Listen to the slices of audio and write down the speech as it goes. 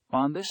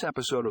On this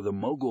episode of the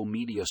Mogul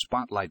Media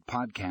Spotlight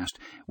podcast,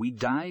 we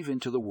dive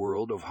into the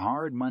world of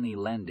hard money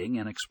lending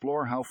and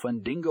explore how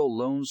Fundingo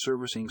loan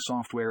servicing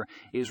software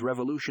is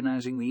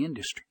revolutionizing the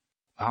industry.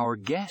 Our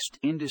guest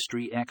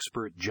industry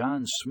expert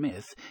John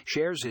Smith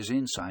shares his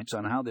insights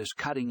on how this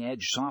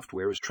cutting-edge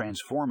software is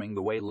transforming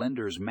the way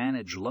lenders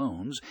manage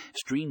loans,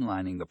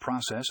 streamlining the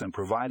process and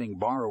providing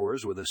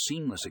borrowers with a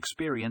seamless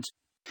experience.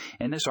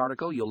 In this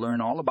article, you'll learn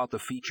all about the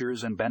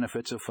features and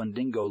benefits of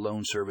Fundingo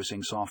loan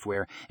servicing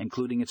software,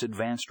 including its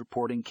advanced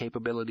reporting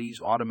capabilities,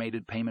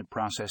 automated payment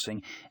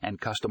processing, and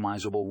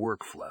customizable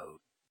workflow.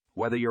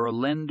 Whether you're a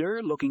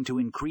lender looking to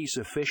increase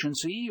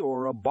efficiency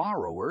or a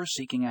borrower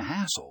seeking a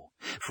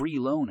hassle-free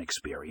loan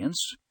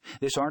experience,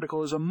 this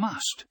article is a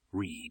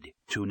must-read.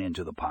 Tune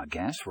into the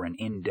podcast for an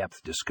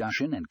in-depth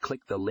discussion and click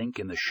the link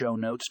in the show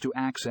notes to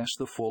access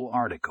the full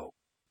article.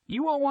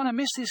 You won't want to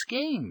miss this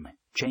game.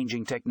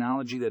 Changing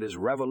technology that is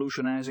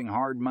revolutionizing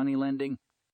hard money lending.